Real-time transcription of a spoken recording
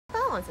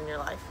balance in your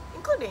life,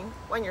 including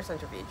when you're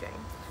centrifuging.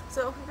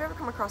 So if you've ever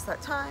come across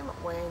that time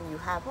when you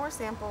have more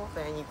sample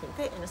than you can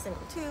fit in a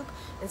single tube,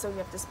 and so you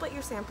have to split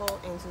your sample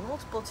into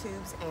multiple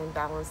tubes and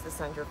balance the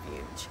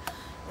centrifuge.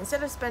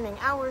 Instead of spending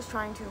hours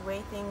trying to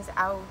weigh things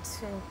out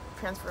and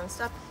transfer and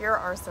stuff, here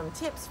are some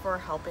tips for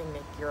helping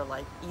make your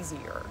life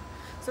easier.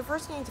 So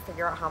first you need to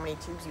figure out how many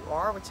tubes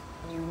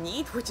you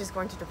need, which is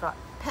going to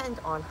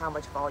depend on how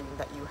much volume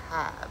that you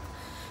have.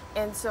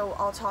 And so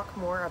I'll talk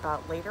more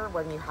about later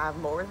when you have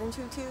more than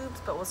 2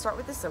 tubes, but we'll start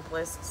with the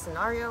simplest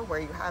scenario where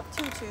you have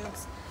 2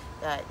 tubes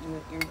that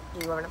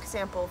you have enough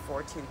sample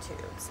for 2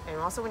 tubes. And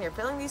also when you're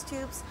filling these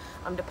tubes,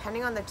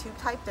 depending on the tube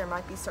type, there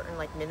might be certain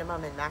like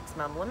minimum and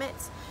maximum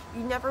limits.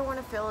 You never want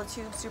to fill a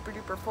tube super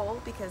duper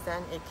full because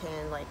then it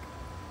can like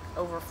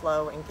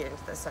overflow and get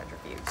into the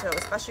centrifuge. So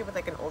especially with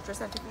like an ultra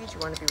centrifuge, you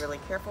want to be really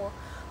careful.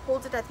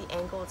 Hold it at the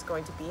angle it's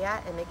going to be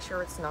at and make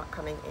sure it's not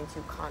coming into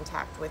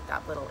contact with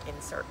that little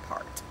insert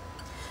part.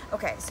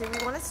 Okay, so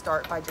you want to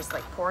start by just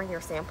like pouring your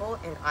sample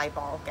and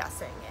eyeball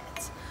guessing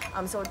it.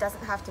 So it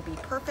doesn't have to be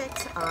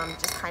perfect,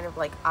 just kind of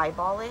like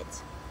eyeball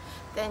it.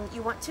 Then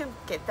you want to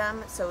get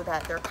them so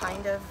that they're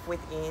kind of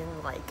within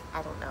like,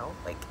 I don't know,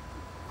 like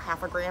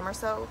half a gram or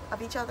so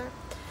of each other.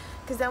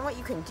 Because then what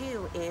you can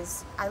do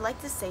is, I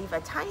like to save a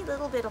tiny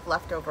little bit of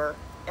leftover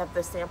of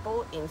the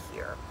sample in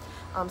here.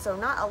 So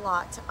not a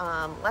lot,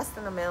 less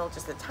than a mil,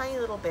 just a tiny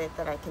little bit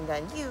that I can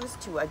then use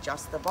to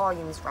adjust the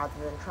volumes rather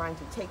than trying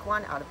to take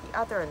one out of the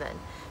other. And then,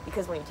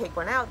 because when you take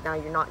one out, now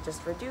you're not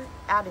just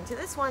adding to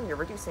this one, you're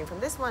reducing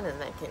from this one,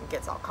 and then it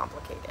gets all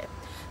complicated.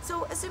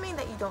 So assuming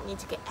that you don't need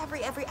to get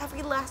every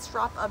last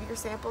drop of your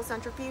sample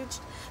centrifuged,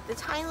 the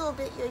tiny little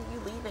bit you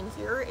leave in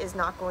here is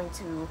going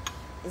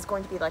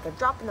to be like a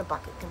drop in the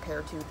bucket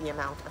compared to the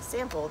amount of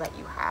sample that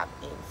you have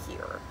in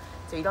here.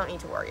 So you don't need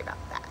to worry about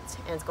that,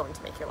 and it's going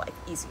to make your life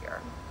easier.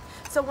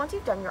 So once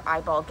you've done your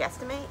eyeball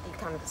guesstimate, you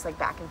kind of just like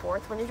back and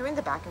forth. When you're doing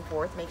the back and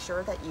forth, make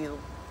sure that you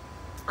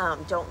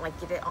don't like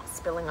get it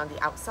spilling on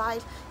the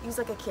outside. Use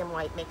like a Kim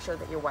wipe, make sure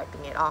that you're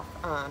wiping it off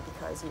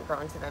because you're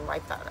going to then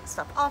wipe that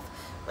stuff off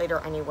later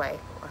anyway,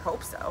 or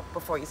hope so,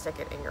 before you stick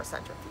it in your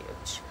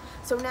centrifuge.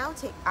 So now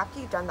after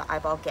you've done the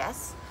eyeball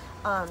guess,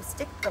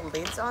 stick the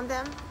lids on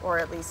them, or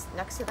at least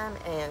next to them,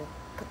 and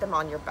put them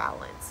on your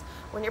balance.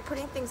 When you're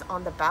putting things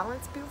on the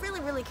balance, be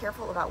really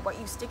careful about what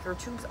you stick your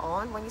tubes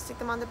on when you stick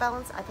them on the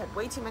balance. I've had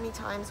way too many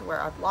times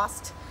where I've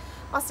lost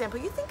sample.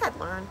 You'd think I'd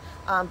learn,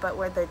 but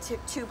where the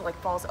tube like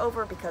falls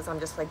over because I'm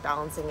just like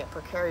balancing it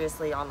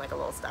precariously on like a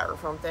little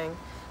styrofoam thing.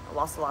 I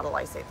lost a lot of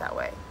lysate that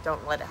way.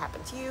 Don't let it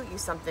happen to you.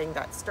 Use something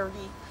that's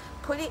sturdy.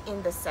 Put it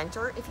in the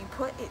center. If you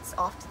put it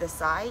off to the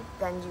side,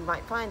 then you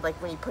might find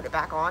like when you put it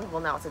back on,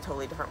 well, now it's a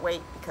totally different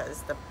weight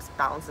because the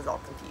balance is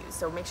all confused.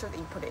 So make sure that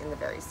you put it in the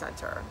very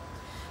center.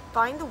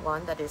 Find the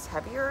one that is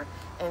heavier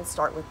and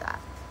start with that.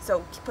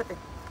 So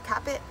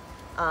cap it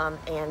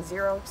and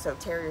 0, so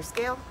tear your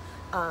scale,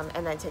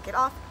 and then take it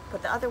off,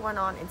 put the other one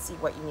on and see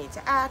what you need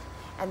to add,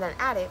 and then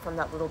add it from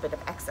that little bit of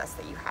excess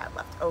that you had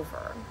left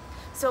over.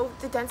 So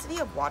the density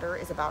of water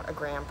is about 1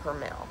 gram per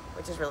mil,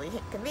 which is really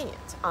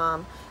convenient.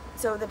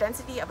 So the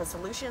density of a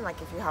solution,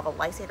 like if you have a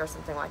lysate or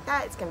something like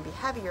that, it's going to be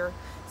heavier.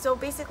 So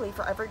basically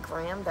for every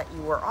gram that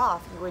you were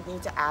off, you would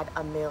need to add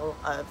 1 mil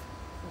of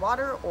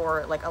water,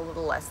 or like a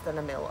little less than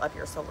 1 mil of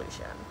your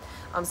solution.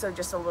 So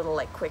just a little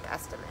like quick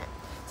estimate.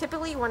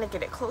 Typically you want to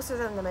get it closer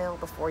than the mil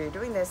before you're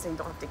doing this, so you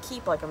don't have to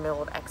keep like 1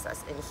 mil of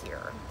excess in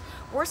here.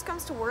 Worst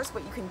comes to worst,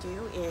 what you can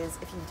do is,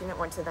 if you didn't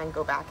want to then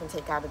go back and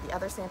take out of the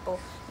other sample,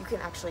 you can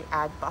actually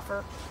add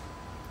buffer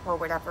or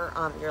whatever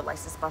your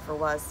lysis buffer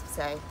was,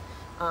 say.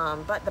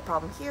 But the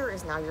problem here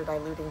is now you're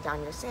diluting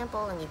down your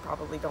sample, and you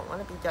probably don't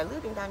want to be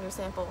diluting down your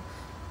sample.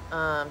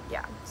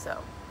 Yeah, so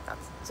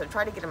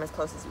try to get them as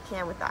close as you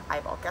can with that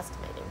eyeball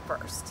guesstimating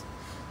first.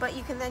 But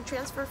you can then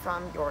transfer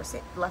from your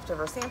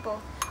leftover sample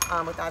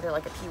with either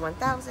like a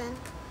P1000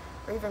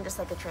 or even just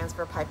like a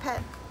transfer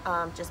pipette.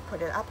 Just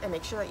put it up and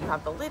make sure that you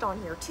have the lid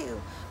on here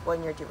too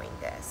when you're doing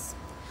this.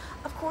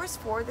 Of course,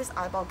 for this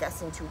eyeball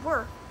guessing to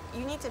work,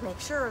 you need to make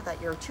sure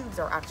that your tubes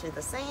are actually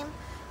the same.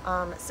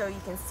 So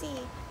you can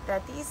see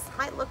that these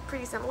might look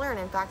pretty similar, and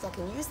in fact I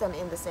can use them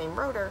in the same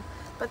rotor,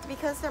 but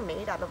because they're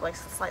made out of like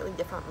slightly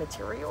different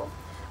material,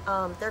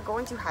 they're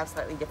going to have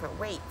slightly different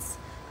weights.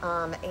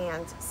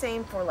 And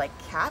same for like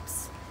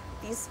caps.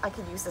 I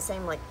could use the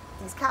same like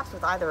these caps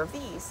with either of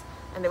these,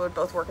 and they would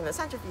both work in the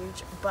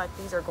centrifuge, but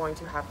these are going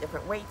to have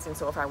different weights, and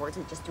so if I were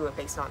to just do it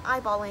based on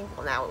eyeballing,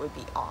 well, now it would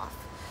be off.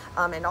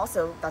 And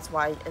also, that's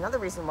why, another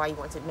reason why you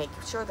want to make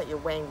sure that you're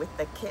weighing with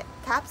the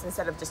caps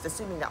instead of just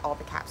assuming that all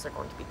the caps are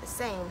going to be the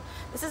same.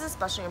 This is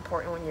especially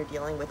important when you're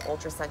dealing with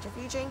ultra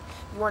centrifuging.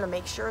 You want to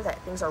make sure that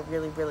things are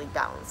really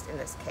balanced in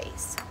this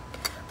case.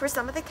 For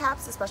some of the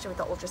caps, especially with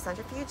the ultra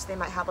centrifuge, they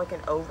might have like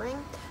an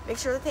O-ring. Make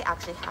sure that they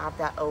actually have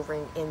that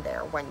O-ring in there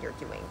when you're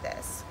doing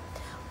this.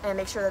 And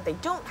make sure that they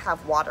don't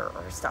have water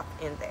or stuff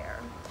in there.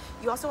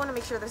 You also want to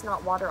make sure there's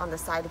not water on the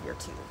side of your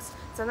tubes.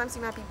 sometimes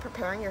you might be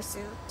preparing your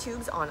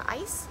tubes on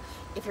ice.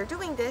 If you're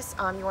doing this,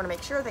 you want to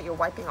make sure that you're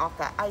wiping off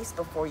that ice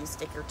before you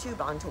stick your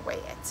tube on to weigh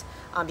it,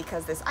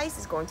 because this ice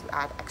is going to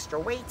add extra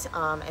weight,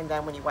 and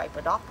then when you wipe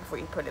it off before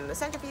you put it in the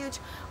centrifuge,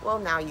 well,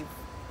 now you've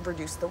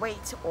reduced the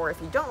weight, or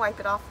if you don't wipe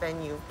it off,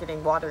 then you're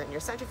getting water in your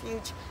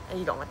centrifuge, and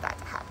you don't want that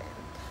to happen.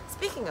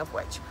 Speaking of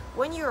which,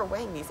 when you're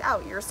weighing these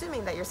out, you're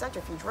assuming that your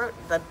centrifuge,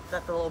 the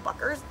little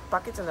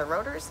buckets and the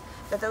rotors,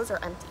 that those are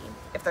empty.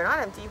 If they're not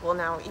empty, well,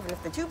 now even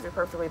if the tubes are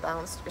perfectly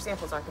balanced, your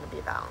samples aren't going to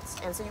be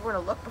balanced. And so you want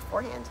to look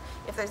beforehand.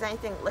 If there's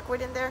anything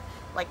liquid in there,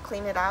 like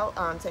clean it out,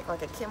 take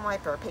like a Kim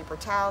wipe or a paper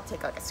towel,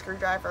 take like a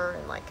screwdriver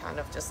and like kind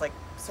of just like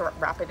sort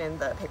of wrap it in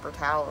the paper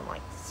towel and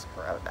like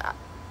scrub that.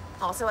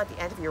 Also, at the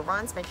end of your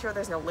runs, make sure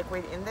there's no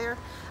liquid in there.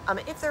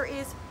 If there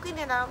is, clean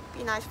it out,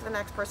 be nice for the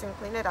next person,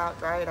 clean it out,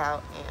 dry it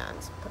out, and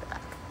put it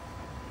back.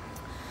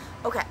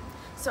 Okay,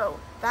 so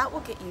that will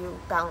get you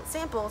balanced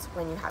samples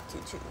when you have 2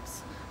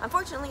 tubes.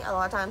 Unfortunately, a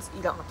lot of times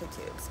you don't have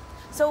 2 tubes.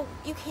 So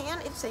you can,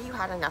 if say you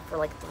had enough for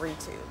like 3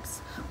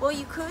 tubes, well,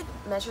 you could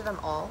measure them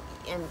all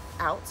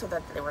out so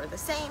that they were the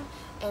same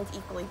and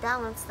equally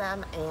balance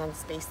them and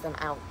space them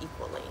out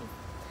equally.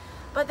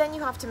 But then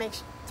you have to make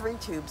 3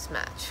 tubes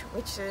match,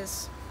 which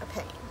is a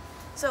pain.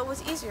 So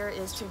what's easier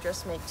is to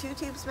just make 2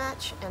 tubes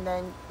match and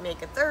then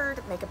make a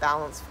third, make a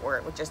balance for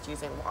it with just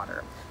using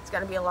water. It's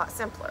going to be a lot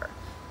simpler.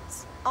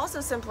 It's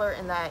also simpler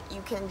in that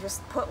you can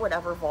just put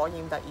whatever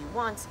volume that you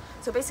want.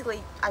 So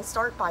basically, I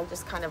start by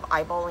just kind of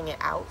eyeballing it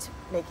out,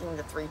 making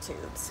the 3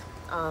 tubes.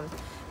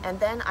 And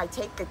then I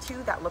take the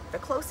 2 that look the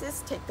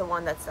closest, take the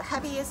one that's the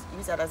heaviest,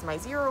 use that as my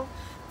 0,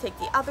 take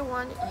the other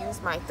one, use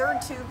my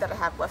 3rd tube that I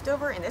have left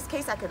over. In this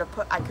case, I could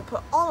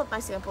put all of my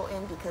sample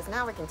in, because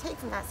now I can take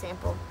from that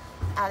sample,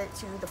 add it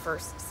to the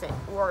first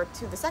sample, or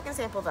to the second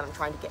sample that I'm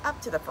trying to get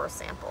up to the first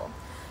sample.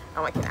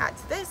 Now I can add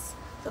to this,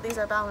 so these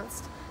are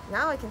balanced.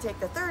 Now I can take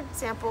the 3rd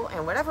sample,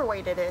 and whatever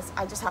weight it is,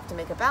 I just have to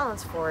make a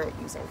balance for it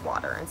using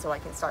water. And so I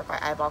can start by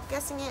eyeball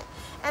guessing it,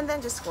 and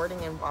then just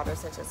squirting in water,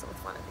 such as with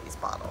one of these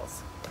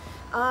bottles.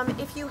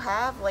 If you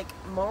have like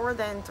more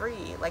than 3,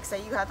 like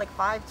say you had like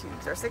 5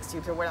 tubes or 6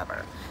 tubes or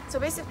whatever, so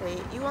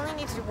basically you only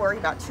need to worry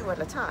about 2 at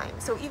a time.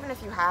 So even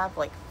if you have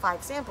like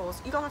 5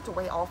 samples, you don't have to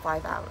weigh all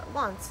 5 out at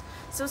once.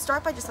 So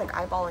start by just like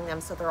eyeballing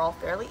them so they're all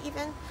fairly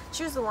even,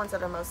 choose the ones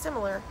that are most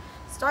similar,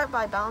 start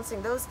by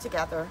balancing those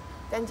together,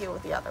 then deal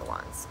with the other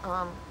ones.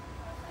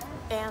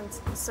 And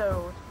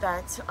so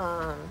that,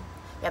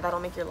 yeah,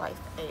 that'll make your life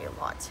a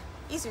lot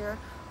easier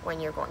when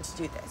you're going to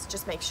do this.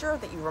 Just make sure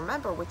that you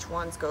remember which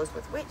ones goes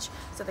with which,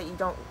 so that you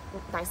don't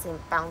nicely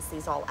balance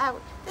these all out,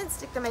 then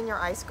stick them in your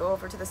ice, go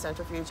over to the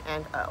centrifuge,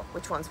 and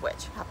which one's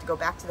which. Have to go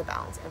back to the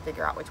balance and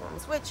figure out which one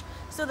was which,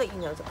 so that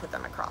you know to put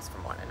them across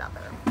from one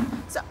another.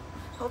 So,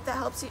 hope that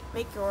helps you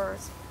make your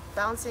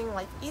balancing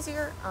life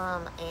easier,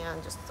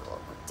 and just a little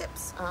quick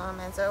tips.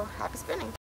 And so, happy spinning!